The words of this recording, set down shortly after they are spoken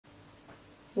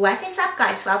What is up,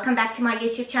 guys? Welcome back to my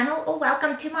YouTube channel, or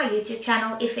welcome to my YouTube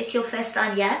channel if it's your first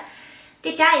time here.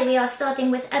 Today we are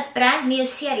starting with a brand new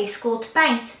series called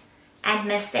Paint and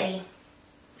Mystery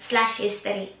 /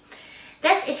 History.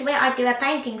 This is where I do a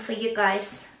painting for you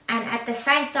guys, and at the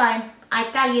same time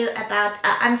I tell you about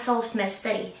an unsolved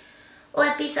mystery or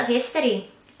a piece of history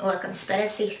or a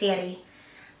conspiracy theory.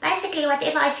 Basically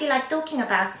whatever I feel like talking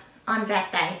about on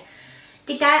that day.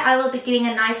 Today I will be doing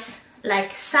a nice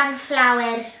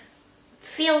sunflower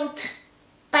field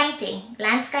painting.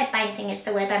 Landscape painting is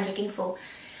the word I'm looking for,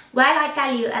 while I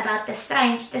tell you about the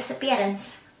strange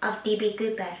disappearance of DB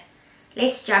Cooper.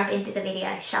 Let's jump into the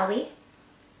video, shall we?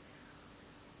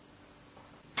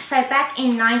 So back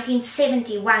in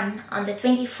 1971, on the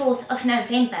 24th of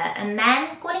November, a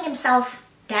man calling himself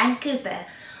Dan Cooper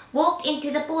walked into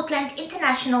the Portland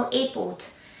International Airport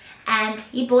and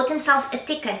he bought himself a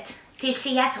ticket to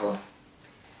Seattle,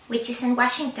 which is in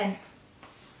Washington,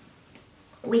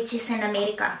 which is in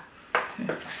America.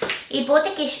 He bought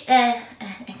a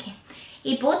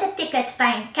ticket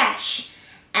paying cash,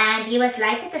 and he was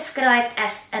later described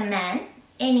as a man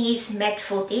in his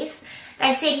mid-40s.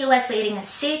 They said he was wearing a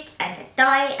suit and a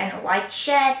tie and a white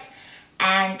shirt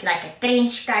and like a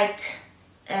trench coat,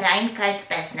 a raincoat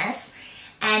business,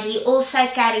 and he also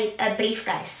carried a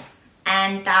briefcase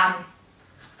and a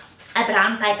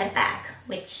brown paper bag,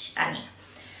 which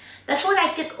before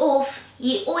they took off,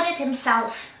 he ordered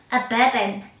himself a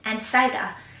bourbon and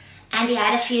soda, and he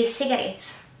had a few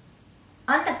cigarettes.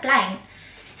 On the plane,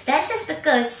 this is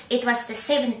because it was the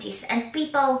 70s and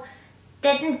people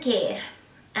didn't care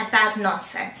about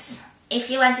nonsense. If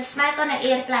you want to smoke on an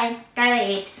airplane, go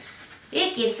ahead.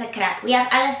 Who gives a crap? We have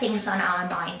other things on our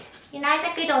mind. You know,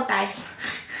 the good old days.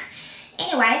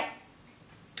 Anyway,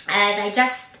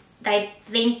 they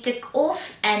then took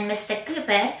off, and Mr.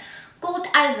 Cooper called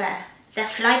over the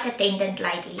flight attendant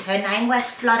lady. Her name was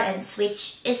Florence,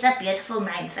 which is a beautiful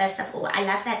name, first of all. I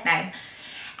love that name.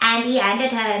 And he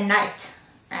handed her a note.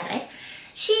 Alright.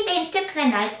 She then took the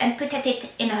note and put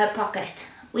it in her pocket,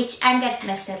 which angered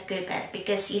Mr. Cooper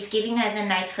because he's giving her the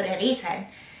note for a reason.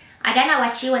 I don't know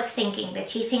what she was thinking. Did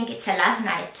she think it's a love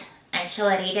note and she'll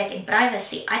read it in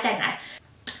privacy? I don't know.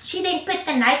 She then put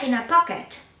the note in her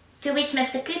pocket, to which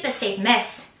Mr. Cooper said,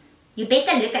 "Miss, you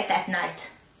better look at that note.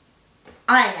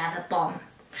 I have a bomb."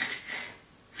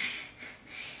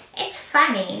 It's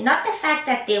funny, not the fact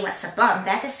that there was a bomb,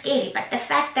 that is scary, but the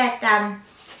fact that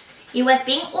he was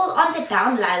being all on the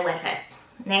down low with it,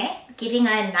 né? Giving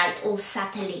her a note all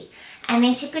subtly. And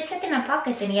then she puts it in her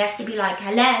pocket and he has to be like,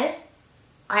 "Hello,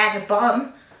 I have a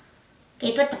bomb.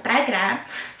 Get with the program."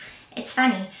 It's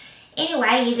funny.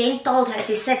 Anyway, he then told her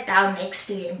to sit down next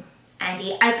to him, and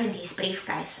he opened his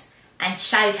briefcase and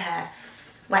showed her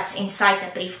what's inside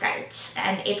the briefcase,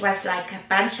 and it was like a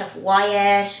bunch of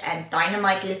wires and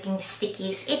dynamite looking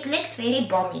stickies. It looked very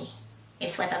bomby,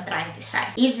 is what I'm trying to say.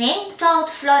 He then told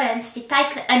Florence to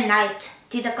take a note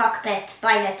to the cockpit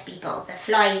pilot people, the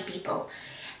flyy people,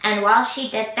 and while she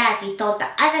did that, he told the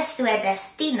other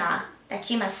stewardess, Tina, that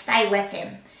she must stay with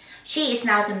him. She is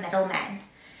now the middleman,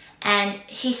 and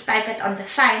she spoke it on the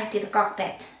phone to the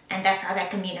cockpit, and that's how they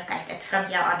communicated from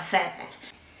here on further.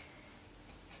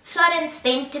 Florence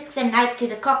then took the note to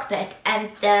the cockpit,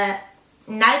 and the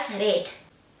note read,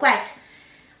 quote,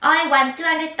 "I won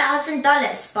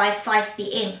 $200,000 by 5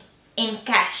 p.m. in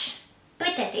cash.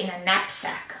 Put it in a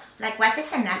knapsack." Like, what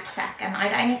is a knapsack? And I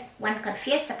don't want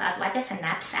confused about what is a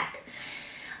knapsack.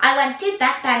 "I want 2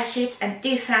 back parachutes and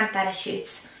 2 front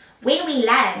parachutes. When we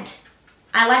land,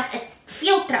 I want a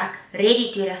fuel truck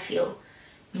ready to refuel.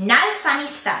 No funny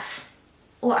stuff,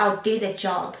 or I'll do the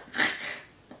job."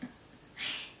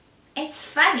 It's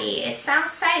funny. It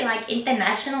sounds so like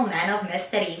international man of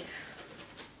mystery.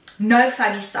 No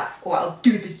funny stuff, or I'll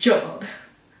do the job.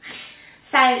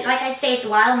 So, like I said,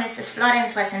 while Mrs.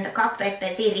 Florence was in the cockpit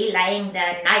busy relaying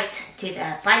the note to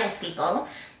the pilot people,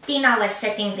 Tina was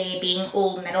sitting there being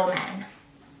all middle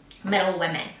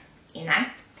women, you know.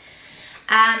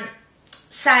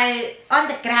 So, on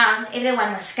the ground,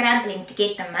 everyone was scrambling to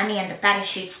get the money and the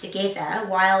parachutes together,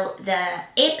 while the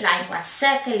airplane was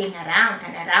circling around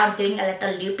and around, doing a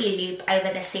little loopy-loop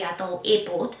over the Seattle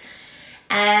airport.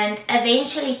 And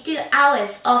eventually, 2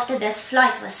 hours after this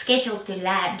flight was scheduled to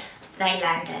land, they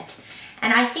landed.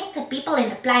 And I think the people in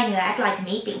the plane who had like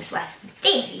meetings was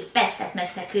very pissed at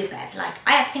Mr. Cooper. Like,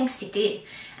 "I have things to do,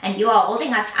 and you are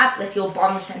holding us up with your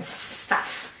bombs and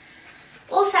stuff."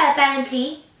 Also,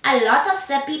 apparently, a lot of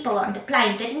the people on the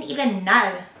plane didn't even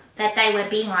know that they were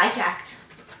being hijacked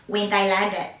when they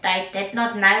landed. They did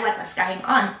not know what was going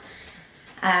on,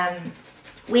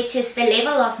 which is the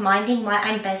level of minding my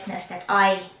own business that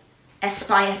I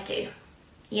aspire to,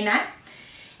 you know.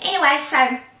 Anyway,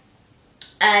 so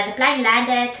the plane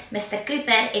landed. Mr.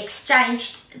 Cooper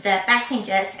exchanged the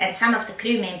passengers and some of the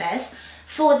crew members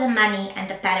for the money and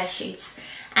the parachutes,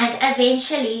 and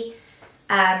eventually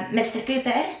Mr.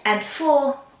 Cooper and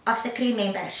 4 of the crew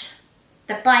members,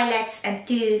 the pilots and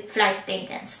 2 flight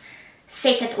attendants,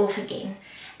 set it off again.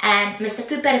 And Mr.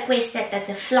 Cooper requested that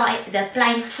the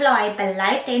plane fly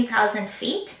below 10,000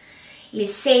 feet. He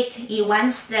said he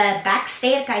wants the back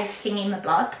staircase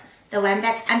thingamabob, the one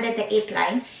that's under the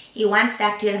airplane, he wants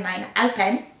that to remain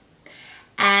open.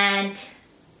 And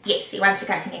yes, he wants to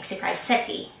go to Mexico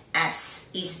City as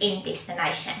his end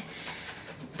destination.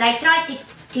 They tried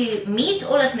to meet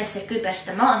all of Mr. Cooper's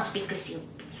demands because he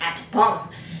had a bomb.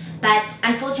 But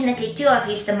unfortunately, 2 of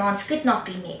his demands could not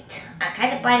be met. Okay,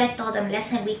 the pilot told him,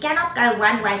 listen, we cannot go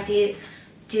one way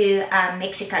to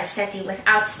Mexico City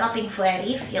without stopping for a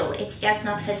refuel. It's just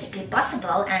not physically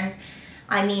possible. And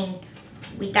I mean,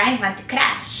 we don't want to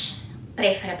crash,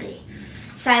 preferably.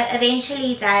 So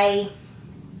eventually they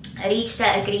reached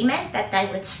the agreement that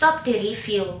they would stop to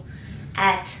refuel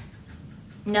at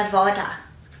Nevada,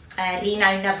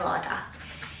 Reno, Nevada.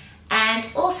 And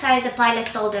also the pilot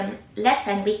told him,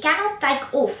 listen, we cannot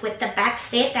take off with the back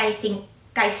staircase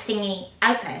thingy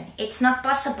open. It's not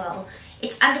possible.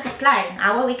 It's under the plane.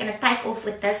 How are we going to take off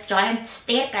with this giant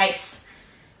staircase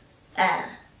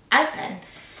open?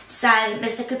 So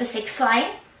Mr. Cooper said,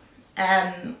 fine,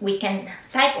 we can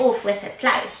take off with it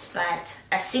closed, but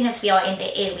as soon as we are in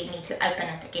the air, we need to open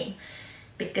it again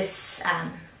because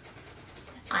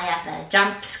I have a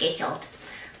jump scheduled.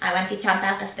 I want to jump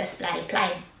out of this bloody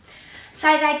plane. So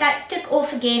they took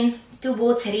off again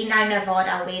towards Reno,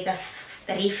 Nevada, where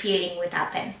the refueling would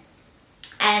happen.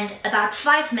 And about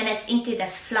 5 minutes into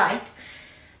this flight,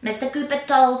 Mr. Cooper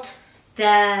told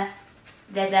the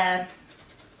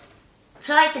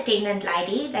flight attendant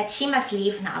lady that she must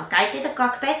leave now, go to the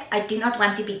cockpit, I do not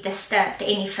want to be disturbed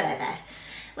any further.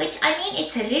 Which, I mean,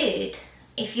 it's rude,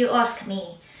 if you ask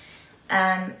me.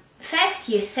 First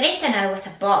you threaten her with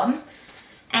a bomb,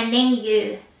 and then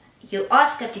you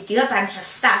ask her to do a bunch of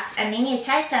stuff, and then you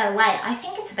chase her away. I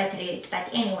think it's a bit rude, but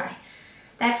anyway,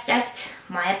 that's just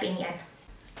my opinion.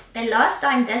 The last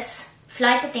time this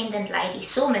flight attendant lady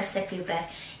saw Mr. Cooper,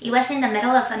 he was in the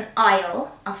middle of an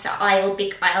aisle,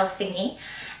 big aisle thingy,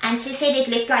 and she said it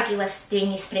looked like he was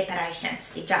doing his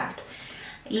preparations to jump.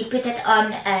 He put it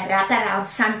on wraparound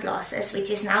sunglasses, which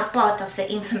is now part of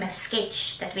the infamous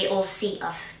sketch that we all see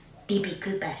of DB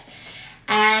Cooper.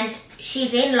 And she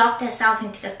then locked herself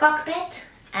into the cockpit,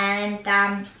 and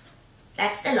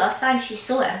that's the last time she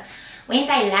saw him. When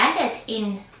they landed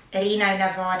in Reno,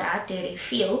 Nevada to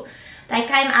refuel, they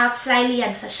came out slowly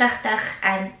and voorzichtig,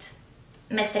 and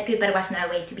Mr. Cooper was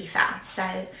nowhere to be found. So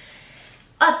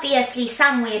obviously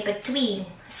somewhere between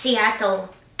Seattle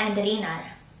and Reno,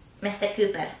 Mr.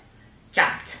 Cooper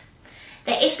jumped.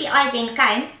 The FBI then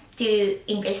came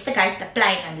to investigate the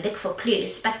plane and look for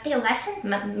clues, but there wasn't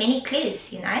many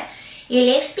clues, you know.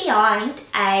 He left behind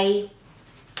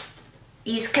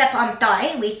his clip-on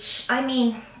tie, which, I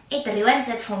mean, it ruins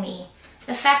it for me.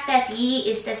 The fact that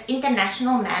he is this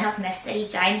international man of mystery,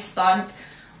 James Bond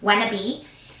wannabe,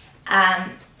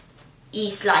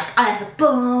 he's like, I have a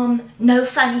bomb, no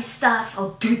funny stuff,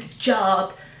 I'll do the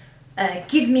job,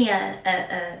 give me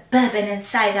a bourbon and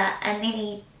soda, and then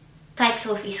he takes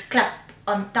off his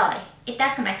clip-on tie. It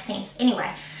doesn't make sense.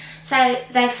 Anyway, so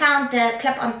they found the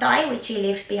clip-on tie which he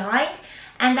left behind,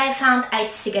 and they found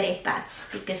 8 cigarette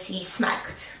butts because he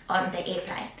smoked on the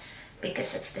airplane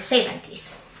because it's the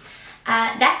 70s.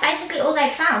 That's basically all they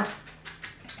found.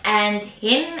 And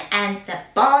him and the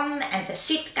bomb and the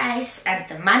suitcase and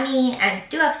the money and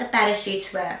 2 of the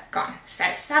parachutes were gone. So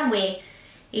somewhere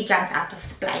he jumped out of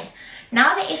the plane.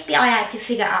 Now the FBI had to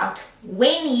figure out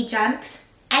when he jumped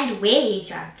and where he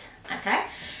jumped. Okay?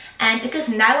 And because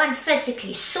no one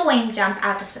physically saw him jump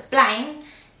out of the plane,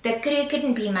 the crew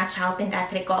couldn't be much help in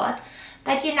that regard.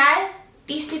 But you know,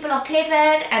 these people are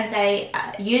clever, and they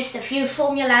used a few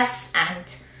formulas and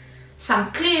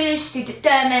some clues to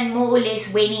determine more or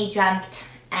less when he jumped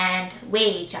and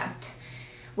where he jumped,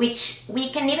 which we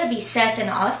can never be certain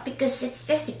of because it's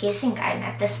just a guessing game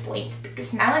at this point,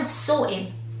 because no one saw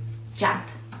him jump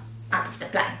out of the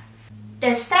plane.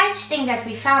 The strange thing that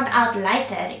we found out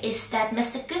later is that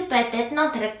Mr. Cooper did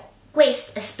not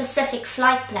request a specific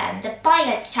flight plan. The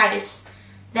pilot chose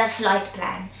the flight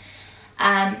plan.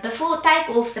 Before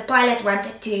takeoff, the pilot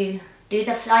wanted to do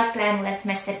the flight plan with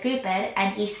Mr. Cooper,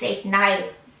 and he said, no,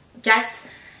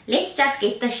 let's just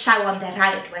get the show on the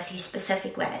road, was his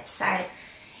specific words. So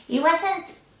he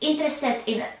wasn't interested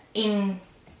in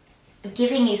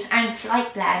giving his own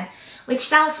flight plan, which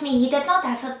tells me he did not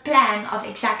have a plan of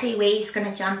exactly where he's going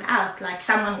to jump out, like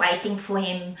someone waiting for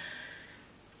him.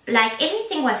 Like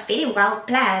everything was very well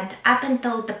planned up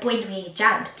until the point where he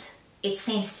jumped, it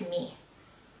seems to me.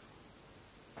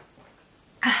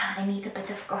 I need a bit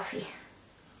of coffee.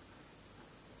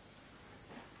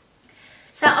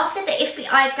 So after the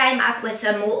FBI came up with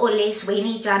a more or less when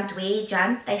he jumped, where he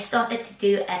jumped, they started to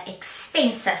do an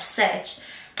extensive search,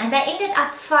 and they ended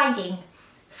up finding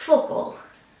fuck all.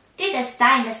 To this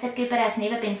day, Mr. Cooper has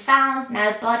never been found.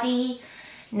 No body,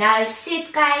 no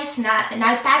suitcase, no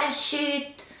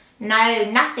parachute,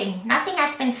 no nothing. Nothing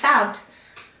has been found.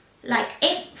 Like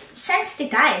since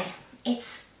today,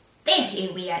 it's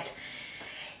very weird.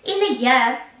 In the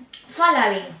year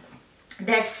following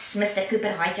this Mr.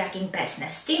 Cooper hijacking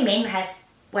business, 2 men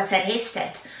was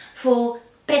arrested for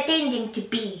pretending to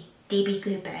be DB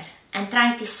Cooper and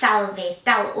trying to sell their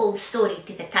tell-all story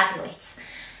to the tabloids.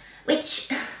 Which,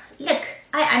 look,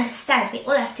 I understand, we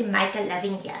all have to make a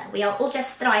living here. We are all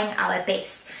just trying our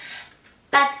best.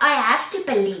 But I have to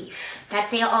believe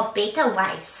that there are better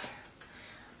ways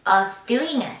of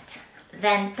doing it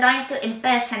than trying to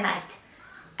impersonate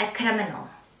a criminal.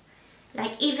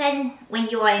 Like even when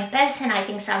you are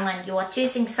impersonating someone, you are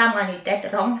choosing someone who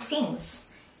did wrong things,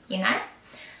 you know?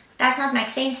 Does not make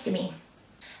sense to me.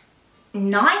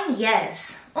 9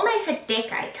 years, almost a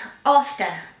decade after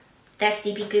this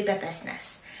DB Cooper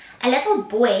business, a little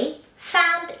boy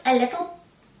found a little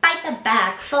paper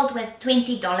bag filled with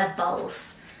 $20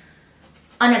 bills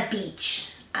on a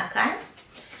beach, okay?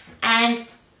 And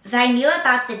they knew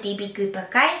about the DB Cooper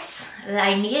case.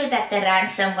 They knew that the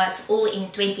ransom was all in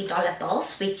 $20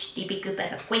 bills, which DB Cooper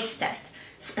requested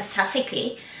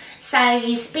specifically. So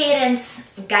his parents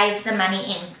gave the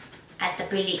money in at the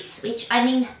police, which, I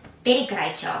mean, very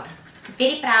great job.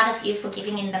 Very proud of you for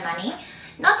giving in the money.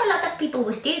 Not a lot of people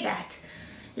would do that.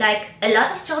 Like, a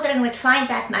lot of children would find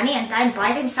that money and go and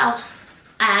buy themselves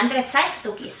 100 safe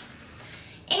stockies.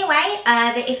 Anyway,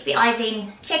 the FBI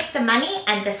then checked the money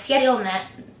and the serial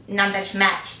numbers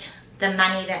matched the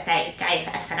money that they gave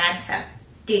as ransom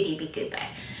to DB Cooper.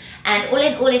 And all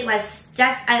in all, it was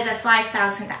just over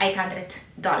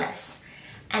 $5,800.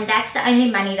 And that's the only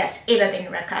money that's ever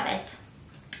been recovered.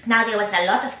 Now, there was a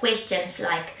lot of questions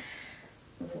like,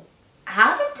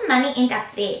 how did the money end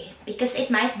up there? Because it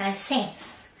made no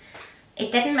sense.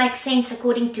 It didn't make sense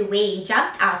according to where he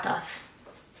jumped out of.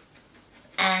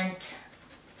 And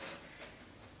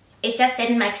it just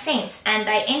didn't make sense. And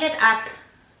they ended up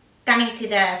coming to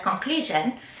the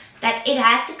conclusion that it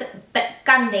had to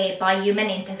come there by human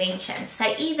intervention. So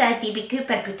either DB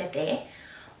Cooper put it there,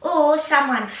 or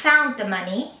someone found the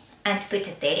money and put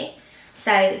it there.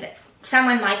 So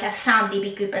someone might have found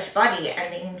DB Cooper's body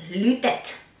and then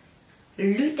looted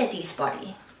his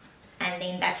body. And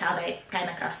then that's how they came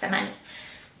across the money.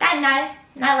 Don't know,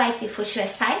 no way to for sure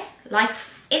say. Like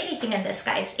everything in this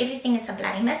case, everything is a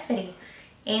bloody mystery.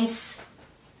 Hence,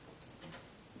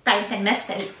 paint and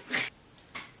mystery.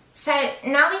 So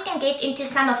now we can get into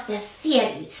some of the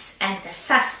theories and the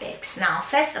suspects. Now,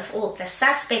 first of all, the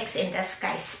suspects in this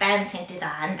case spans into the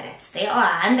hundreds. There are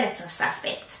hundreds of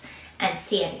suspects and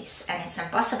theories, and it's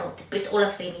impossible to put all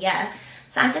of them here.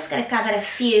 So I'm just going to cover a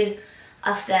few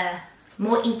of the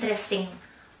more interesting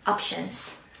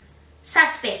options.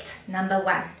 Suspect number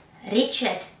 1,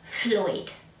 Richard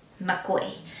Floyd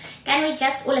McCoy. Can we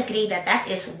just all agree that that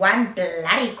is one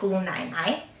bloody cool name,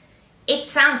 eh? It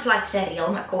sounds like the real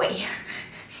McCoy.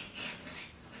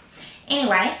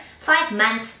 Anyway, 5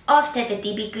 months after the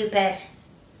DB Cooper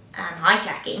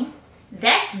hijacking,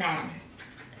 this man,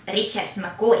 Richard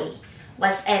McCoy,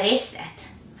 was arrested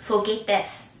for, get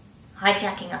this,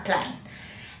 hijacking a plane.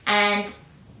 And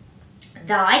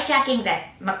the hijacking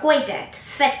that McCoy did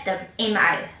fit the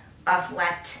MO of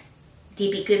what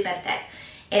DB Cooper did.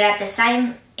 It had the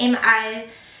same MO,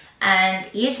 and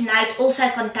his note also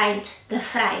contained the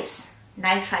phrase,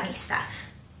 "No funny stuff,"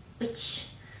 which,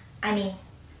 I mean,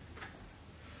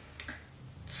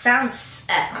 sounds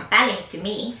compelling to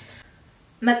me.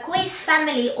 McCoy's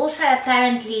family also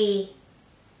apparently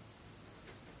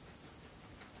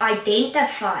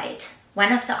identified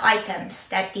one of the items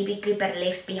that DB Cooper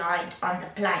left behind on the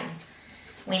plane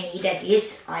when he did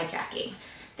his hijacking.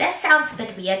 This sounds a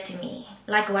bit weird to me.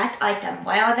 Like, what item?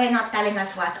 Why are they not telling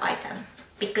us what item?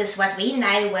 Because what we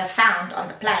know were found on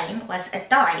the plane was a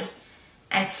tie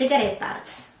and cigarette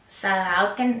butts. So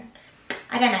how can,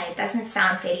 I don't know, it doesn't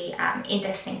sound very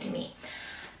interesting to me.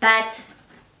 But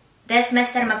this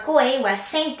Mr. McCoy was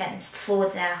sentenced for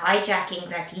the hijacking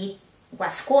that he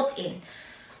was caught in.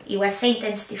 He was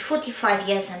sentenced to 45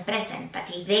 years in prison, but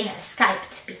he then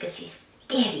escaped because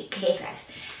very clever.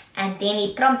 And then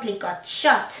he promptly got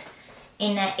shot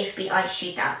in an FBI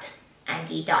shootout and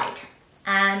he died.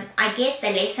 I guess the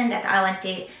lesson that I want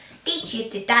to teach you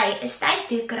today is don't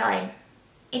do crime.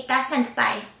 It doesn't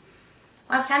pay.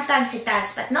 Well, sometimes it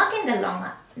does, but not in the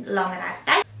long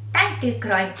run. Don't do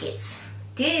crime, kids.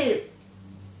 Do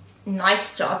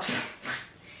nice jobs.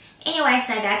 Anyway,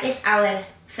 so that is our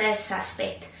first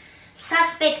suspect.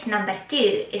 Suspect number 2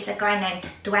 is a guy named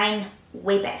Dwayne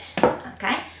Weber.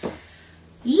 Okay,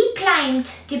 he claimed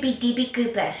to be DB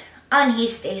Cooper on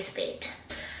his deathbed.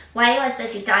 While he was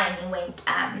busy dying, he went,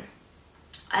 I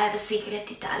have a secret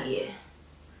to tell you.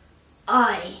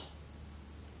 I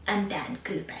am Dan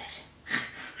Cooper.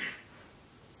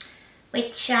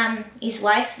 Which his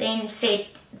wife then said,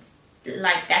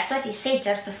 like, that's what he said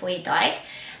just before he died.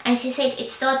 And she said it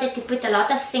started to put a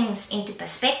lot of things into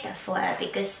perspective for her,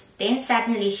 because then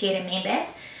suddenly she remembered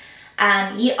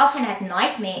he often had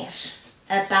nightmares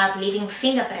about leaving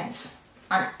fingerprints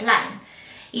on a plane.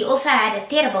 He also had a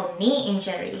terrible knee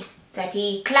injury that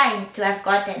he claimed to have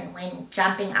gotten when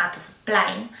jumping out of a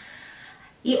plane.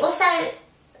 He also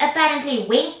apparently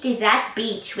went to that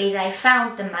beach where they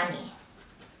found the money.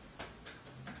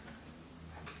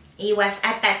 He was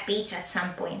at that beach at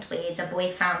some point where the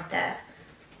boy found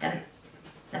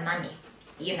the money,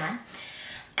 you know.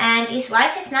 And his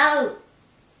wife is now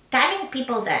telling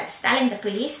people this, telling the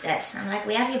police this. I'm like,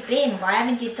 where have you been? Why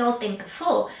haven't you told them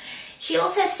before? She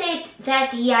also said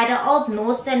that he had an old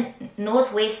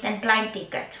Northwestern plane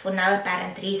ticket for no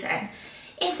apparent reason.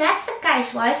 If that's the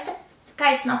case, why is the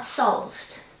case not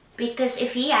solved? Because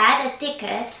if he had a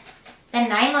ticket, the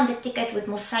name on the ticket would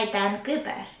must say Dan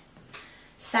Cooper.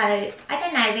 So, I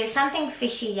don't know, there's something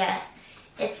fishy here.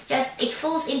 It's just, it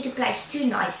falls into place too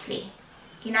nicely.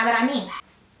 You know what I mean?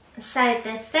 So,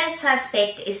 the third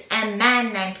suspect is a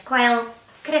man named Kyle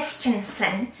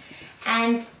Christensen.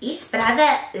 And his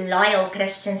brother Lyle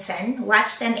Christensen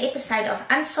watched an episode of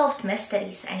Unsolved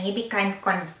Mysteries and he became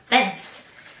convinced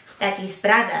that his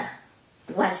brother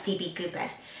was DB Cooper.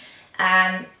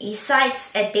 He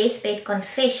cites a deathbed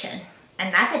confession,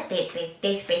 another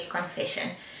deathbed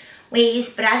confession, where his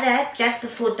brother, just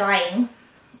before dying,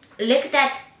 looked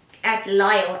at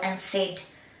Lyle and said,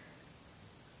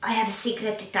 I have a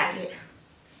secret to tell you,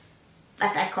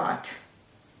 but I can't.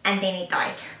 And then he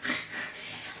died.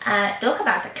 Talk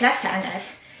about a cliffhanger.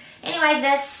 Anyway,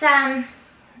 this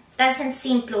doesn't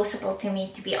seem plausible to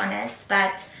me, to be honest,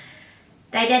 but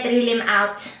they did rule him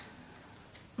out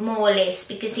more or less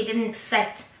because he didn't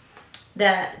fit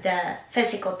the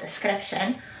physical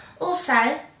description.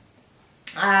 Also,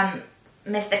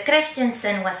 Mr.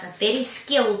 Christensen was a very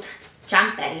skilled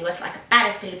jumper. He was like a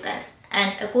paratrooper,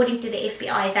 and according to the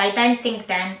FBI, they don't think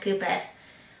Dan Cooper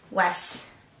was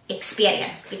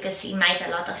experienced because he made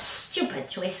a lot of stupid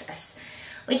choices.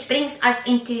 Which brings us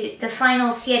into the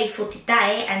final theory for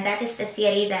today, and that is the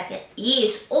theory that he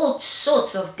is all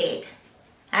sorts of dead.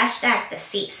 Hashtag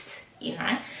deceased, you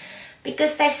know.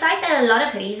 Because they cited a lot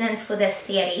of reasons for this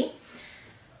theory.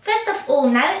 First of all,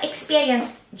 no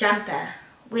experienced jumper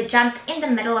would jump in the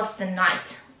middle of the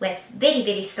night with very,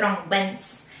 very strong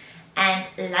winds and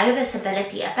low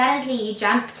visibility. Apparently he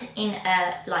jumped in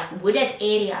a like wooded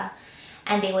area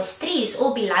and there was trees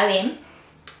all below him,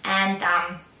 and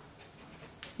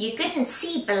you couldn't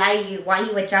see below you while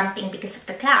you were jumping because of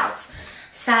the clouds.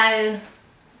 So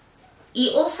he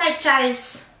also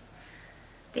chose,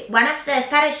 one of the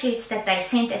parachutes that they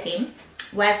sent at him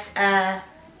was a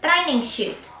training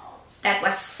chute that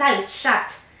was sewed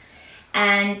shut,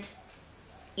 and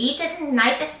he didn't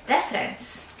notice the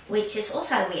difference, which is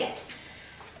also weird.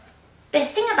 The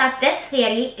thing about this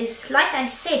theory is, like I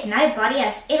said, no body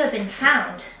has ever been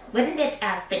found. Wouldn't it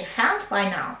have been found by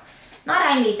now?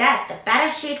 Not only that, the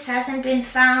parachutes hasn't been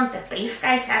found, the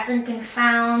briefcase hasn't been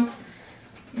found.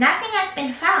 Nothing has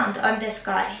been found on this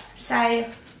guy. So,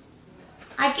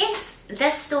 I guess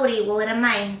this story will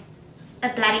remain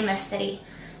a bloody mystery.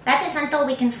 That is until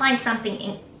we can find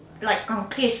something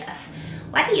conclusive.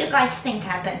 What do you guys think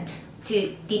happened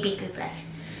to DB Cooper?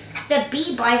 The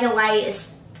B, by the way,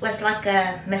 was like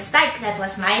a mistake that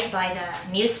was made by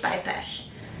the newspapers.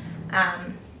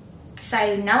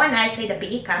 So no one knows where the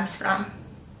B comes from.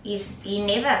 He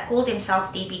never called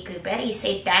himself DB Cooper, he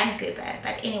said Dan Cooper.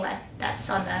 But anyway, that's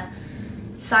on a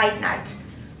side note.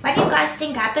 What do you guys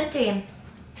think happened to him?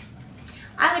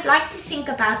 I would like to think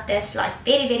about this like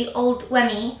very, very old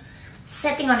Wimmy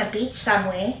sitting on a beach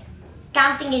somewhere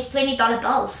counting his $20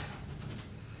 bills.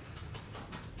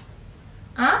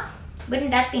 Huh?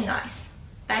 Wouldn't that be nice?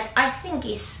 But I think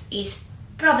he's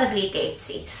probably dead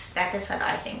cease. That is what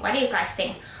I think. What do you guys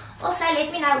think? Also,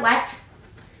 let me know what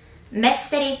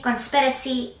mystery,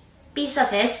 conspiracy, piece of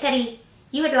history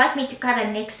you would like me to cover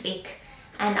next week,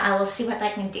 and I will see what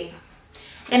I can do.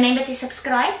 Remember to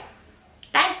subscribe.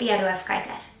 Don't be a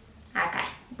roofkyker. Okay,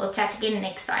 we'll chat again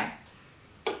next time.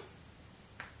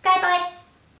 Okay, bye.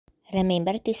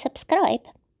 Remember to subscribe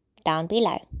down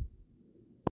below.